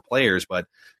tougher players, but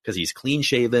because he's clean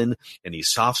shaven and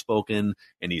he's soft spoken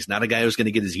and he's not a guy who's going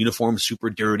to get his uniform super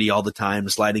dirty all the time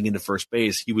sliding into first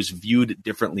base, he was viewed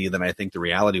differently than I think the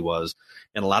reality was.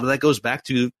 And a lot of that goes back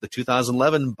to the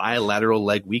 2011 bilateral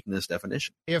leg weakness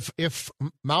definition. If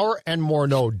Mauer and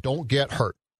Morneau don't get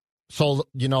hurt, so,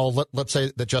 you know, let's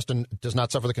say that Justin does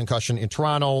not suffer the concussion in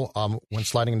Toronto when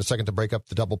sliding into second to break up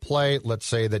the double play. Let's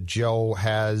say that Joe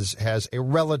has a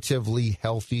relatively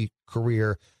healthy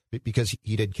career because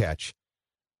he did catch.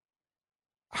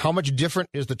 How much different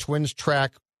is the Twins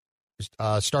track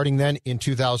starting then in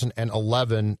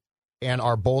 2011, and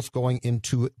are both going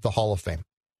into the Hall of Fame?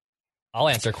 I'll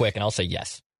answer quick, and I'll say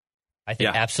yes. I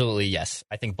think absolutely yes.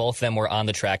 I think both of them were on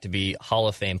the track to be Hall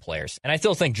of Fame players. And I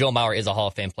still think Joe Mauer is a Hall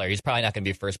of Fame player. He's probably not going to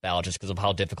be first ballot just because of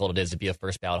how difficult it is to be a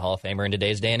first ballot Hall of Famer in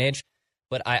today's day and age.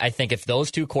 But I think if those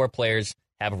two core players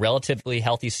have relatively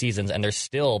healthy seasons and they're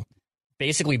still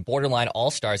basically borderline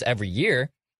all-stars every year,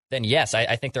 then yes,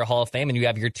 I think they're Hall of Fame, and you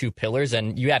have your two pillars,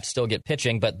 and you have to still get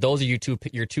pitching, but those are your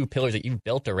two pillars that you've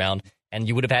built around, and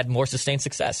you would have had more sustained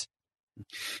success.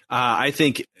 I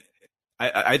think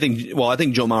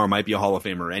Joe Mauer might be a Hall of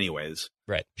Famer anyways.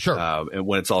 Right. Sure. And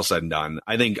when it's all said and done,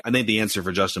 I think the answer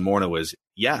for Justin Morneau is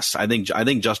yes. I think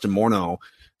Justin Morneau.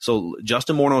 So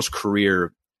Justin Morneau's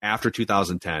career after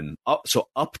 2010, up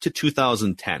to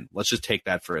 2010. Let's just take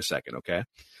that for a second, okay?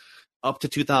 Up to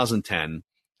 2010,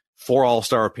 4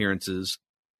 All-Star appearances,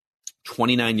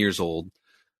 29 years old,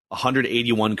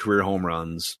 181 career home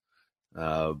runs.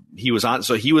 Justin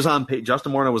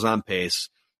Morneau was on pace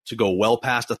to go well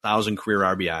past 1,000 career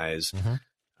RBIs.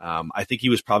 Mm-hmm. I think he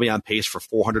was probably on pace for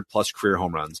 400 plus career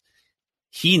home runs.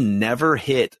 He never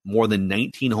hit more than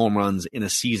 19 home runs in a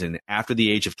season after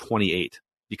the age of 28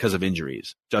 because of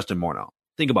injuries. Justin Morneau.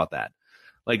 Think about that.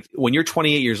 Like, when you're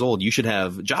 28 years old, you should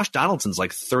have Josh Donaldson's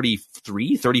like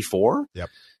 33, 34. Yep.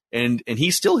 And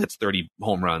he still hits 30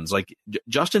 home runs. Like,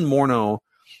 Justin Morneau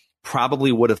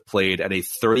probably would have played at a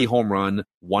 30 home run,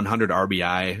 100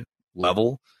 RBI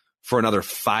level for another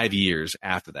 5 years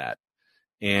after that.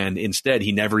 And instead,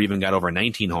 he never even got over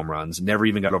 19 home runs, never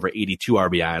even got over 82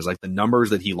 RBIs. Like, the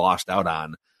numbers that he lost out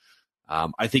on,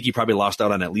 I think he probably lost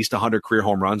out on at least 100 career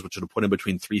home runs, which would have put him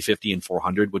between 350 and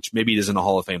 400, which maybe isn't a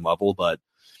Hall of Fame level, but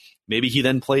maybe he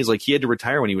then plays, like, he had to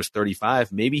retire when he was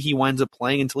 35. Maybe he winds up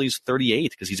playing until he's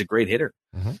 38 because he's a great hitter.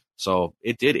 Mm-hmm. So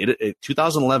it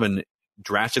 2011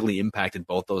 drastically impacted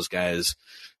both those guys'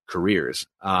 careers.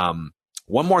 One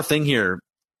more thing here,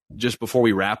 just before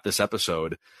we wrap this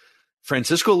episode.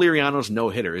 Francisco Liriano's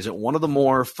no-hitter, is it one of the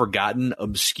more forgotten,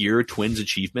 obscure Twins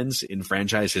achievements in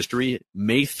franchise history?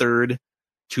 May 3rd,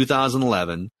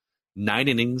 2011, 9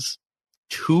 innings,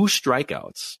 2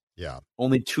 strikeouts. Yeah.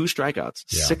 Only 2 strikeouts,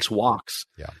 Yeah. 6 walks.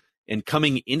 Yeah. And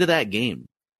coming into that game,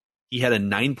 he had a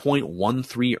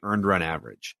 9.13 earned run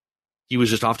average. He was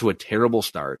just off to a terrible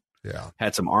start. Yeah.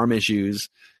 Had some arm issues,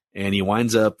 and he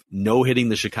winds up no-hitting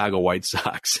the Chicago White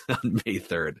Sox on May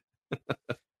 3rd.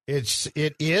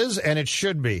 It is, and it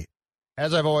should be.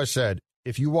 As I've always said,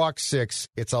 if you walk 6,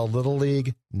 it's a little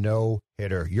league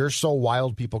no-hitter. You're so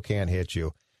wild, people can't hit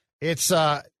you. It's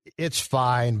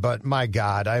fine, but my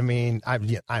God, I mean,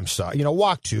 I'm sorry.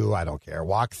 Walk 2, I don't care.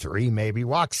 Walk 3, maybe.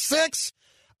 Walk 6.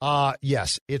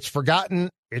 Yes, it's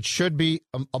forgotten. It should be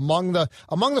among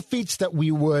the feats that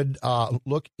we would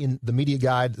look in the media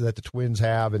guide that the Twins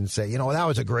have and say, that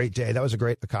was a great day. That was a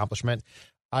great accomplishment.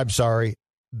 I'm sorry.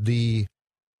 The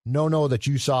no that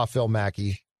you saw, Phil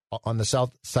Mackey, on the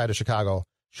south side of Chicago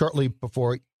shortly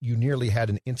before you nearly had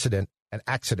an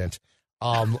accident,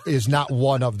 is not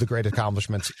one of the great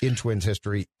accomplishments in Twins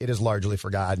history. It is largely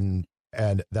forgotten,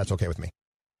 and that's okay with me.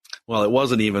 Well, it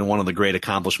wasn't even one of the great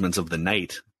accomplishments of the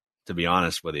night, to be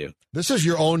honest with you. This is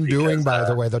your own doing, by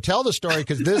the way, though. Tell the story,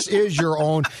 because this is your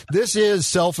own. This is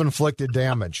self-inflicted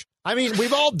damage. I mean,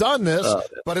 we've all done this,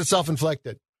 but it's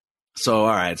self-inflicted. So, all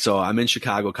right. So I'm in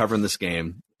Chicago covering this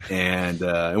game, and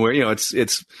we're,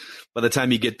 it's by the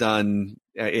time you get done,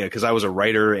 because I was a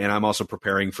writer and I'm also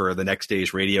preparing for the next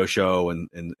day's radio show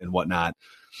and whatnot.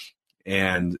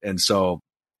 And so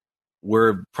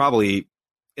we're probably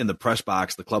in the press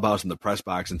box, the clubhouse in the press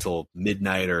box until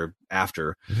midnight or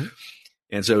after. Mm-hmm.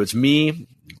 And so it's me,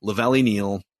 Lavelli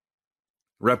Neal,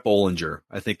 Rhett Bollinger.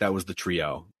 I think that was the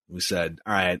trio. We said,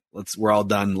 all right, we're all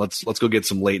done. Let's go get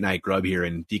some late night grub here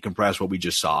and decompress what we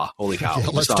just saw. Holy cow. Yeah,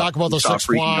 let's talk about those 6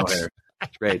 blocks.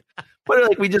 Great.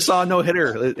 But we just saw a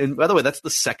no-hitter. And by the way, that's the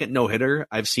second no-hitter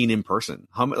I've seen in person.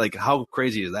 How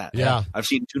crazy is that? Yeah. I've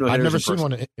seen 2 no-hitters. I've never seen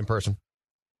one in person.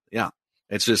 Yeah.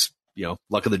 It's just,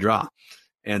 luck of the draw.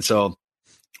 And so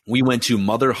we went to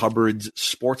Mother Hubbard's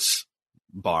Sports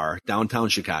Bar, downtown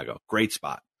Chicago. Great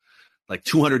spot.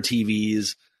 200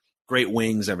 TVs, great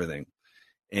wings, everything.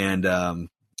 And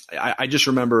I just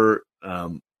remember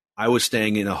I was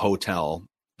staying in a hotel,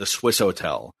 the Swiss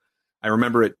Hotel. I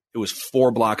remember it was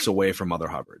 4 blocks away from Mother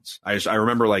Hubbard's. I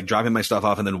remember dropping my stuff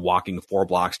off and then walking 4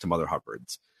 blocks to Mother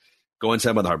Hubbard's. Go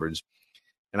inside Mother Hubbard's.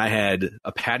 And I had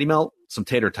a patty melt, some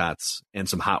tater tots, and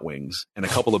some hot wings, and a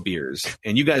couple of beers.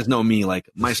 And you guys know me,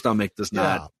 my stomach does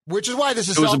not. Yeah. Which is why this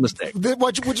is a mistake.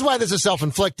 Which is why this is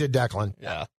self-inflicted, Declan.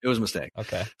 Yeah, it was a mistake.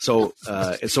 Okay. So,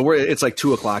 it's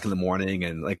 2:00 in the morning,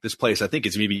 and this place, I think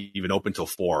it's maybe even open till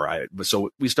 4.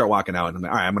 So we start walking out, and I'm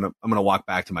like, all right, I'm gonna walk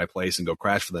back to my place and go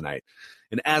crash for the night.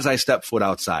 And as I step foot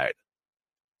outside,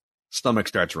 stomach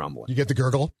starts rumbling. You get the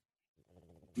gurgle.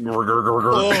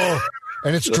 Oh.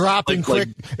 And it's dropping quick.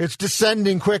 It's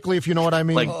descending quickly, if you know what I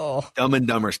mean. Dumb and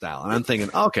Dumber style. And I'm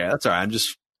thinking, okay, that's all right.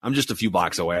 I'm just a few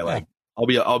blocks away.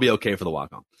 I'll be okay for the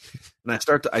walk home. And I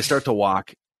start to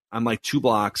walk. I'm 2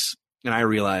 blocks, and I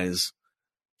realize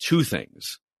 2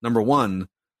 things. Number 1,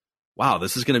 wow,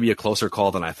 this is going to be a closer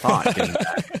call than I thought.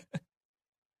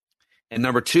 And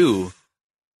number 2,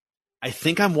 I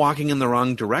think I'm walking in the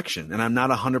wrong direction, and I'm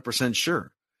not 100%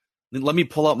 sure. Let me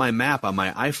pull out my map on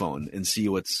my iPhone and see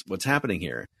what's happening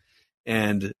here.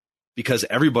 And because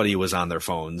everybody was on their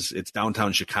phones, it's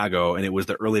downtown Chicago, and it was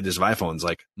the early days of iPhones.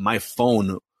 My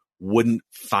phone wouldn't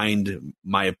find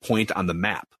my point on the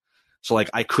map. So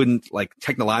I couldn't,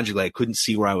 technologically, I couldn't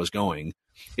see where I was going.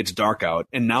 It's dark out.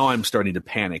 And now I'm starting to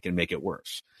panic and make it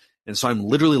worse. And so I'm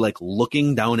literally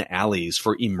looking down alleys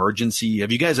for emergency.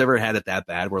 Have you guys ever had it that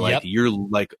bad where you're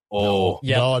oh.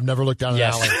 Yep. No, I've never looked down an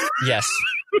alley. Yes.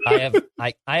 I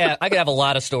could have a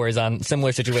lot of stories on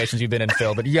similar situations you've been in,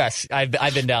 Phil, but yes,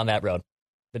 I've been down that road.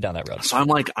 So I'm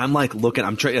looking,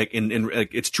 I'm trying,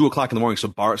 it's 2:00 in the morning.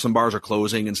 So some bars are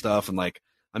closing and stuff. And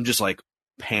I'm just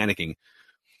panicking.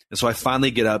 And so I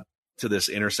finally get up to this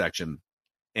intersection,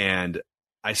 and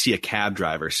I see a cab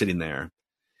driver sitting there,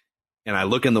 and I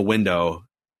look in the window,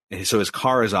 and so his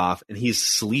car is off, and he's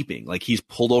sleeping. He's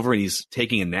pulled over and he's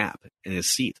taking a nap in his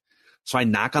seat. So I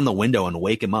knock on the window and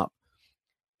wake him up.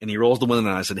 And he rolls the window,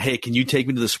 and I said, hey, can you take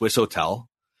me to the Swiss Hotel?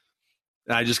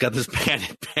 And I just got this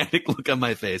panic look on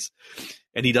my face.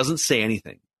 And he doesn't say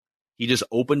anything. He just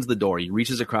opens the door. He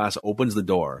reaches across, opens the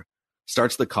door,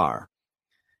 starts the car.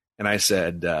 And I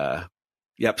said,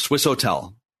 yep, Swiss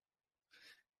Hotel.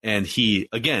 And he,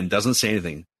 again, doesn't say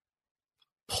anything.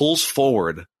 Pulls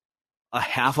forward a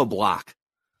half a block.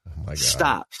 Oh my God.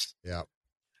 Stops. Yeah.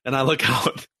 And I look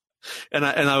out. And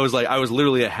I was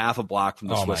literally a half a block from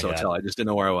the Swiss Hotel. I just didn't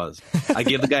know where I was. I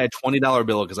gave the guy a $20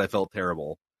 bill because I felt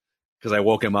terrible. because I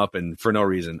woke him up and for no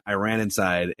reason I ran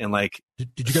inside and like. Did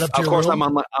you get up to Of your course, room?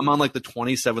 I'm on like the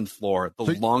 27th floor, the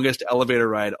longest elevator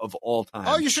ride of all time.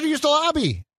 Oh, you should have used the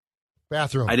lobby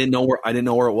bathroom. I didn't know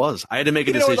where it was. I had to make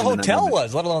a decision. You didn't know where the hotel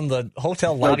was, let alone the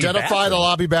hotel lobby. Identify the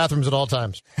lobby bathrooms at all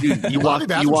times. Dude, you walk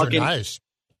in. Nice.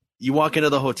 You walk into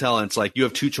the hotel and it's like you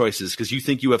have two choices because you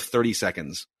think you have 30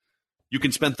 seconds. You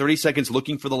can spend 30 seconds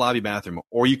looking for the lobby bathroom,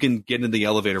 or you can get into the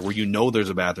elevator where you know there's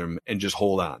a bathroom and just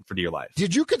hold on for dear life.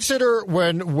 Did you consider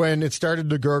when it started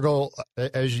to gurgle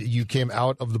as you came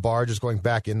out of the bar, just going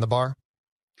back in the bar?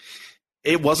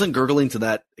 It wasn't gurgling to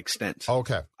that extent.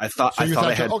 Okay. I thought I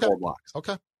had 4 blocks.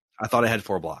 Okay. I thought I had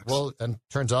 4 blocks. Well, and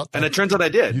turns out I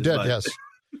did. You did, yes.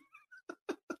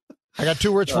 I got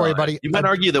 2 words for you, buddy. You might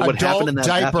argue that what happened in that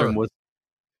diaper. bathroom was.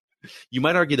 You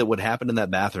might argue that what happened in that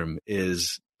bathroom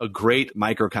is a great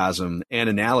microcosm and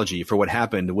analogy for what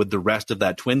happened with the rest of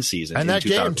that Twin season and that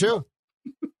game too.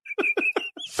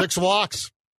 6 walks.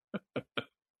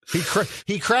 He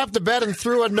crapped the bed and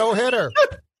threw a no-hitter.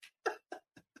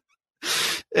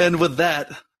 And with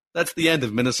that, that's the end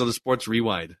of Minnesota Sports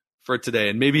Rewind for today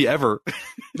and maybe ever.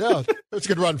 Yeah, it's a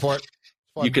good run for it.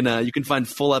 You can find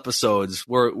full episodes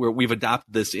where we've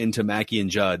adopted this into Mackie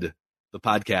and Judd, the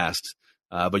podcast.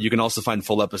 But you can also find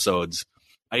full episodes,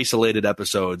 isolated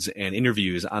episodes, and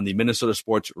interviews on the Minnesota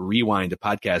Sports Rewind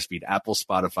podcast feed, Apple,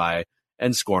 Spotify,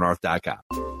 and ScoreNorth.com.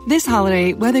 This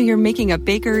holiday, whether you're making a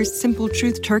Baker's Simple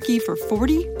Truth turkey for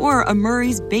 40 or a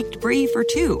Murray's Baked Brie for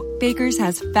 2, Baker's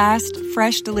has fast,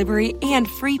 fresh delivery and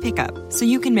free pickup, so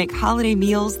you can make holiday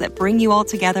meals that bring you all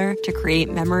together to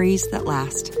create memories that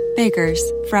last. Baker's,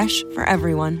 fresh for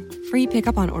everyone. Free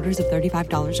pickup on orders of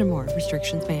 $35 or more.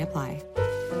 Restrictions may apply.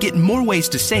 Get more ways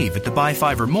to save at the Buy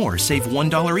 5 or More Save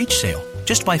 $1 each sale.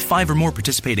 Just buy 5 or more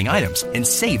participating items and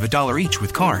save $1 each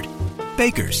with card.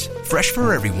 Baker's, fresh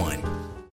for everyone.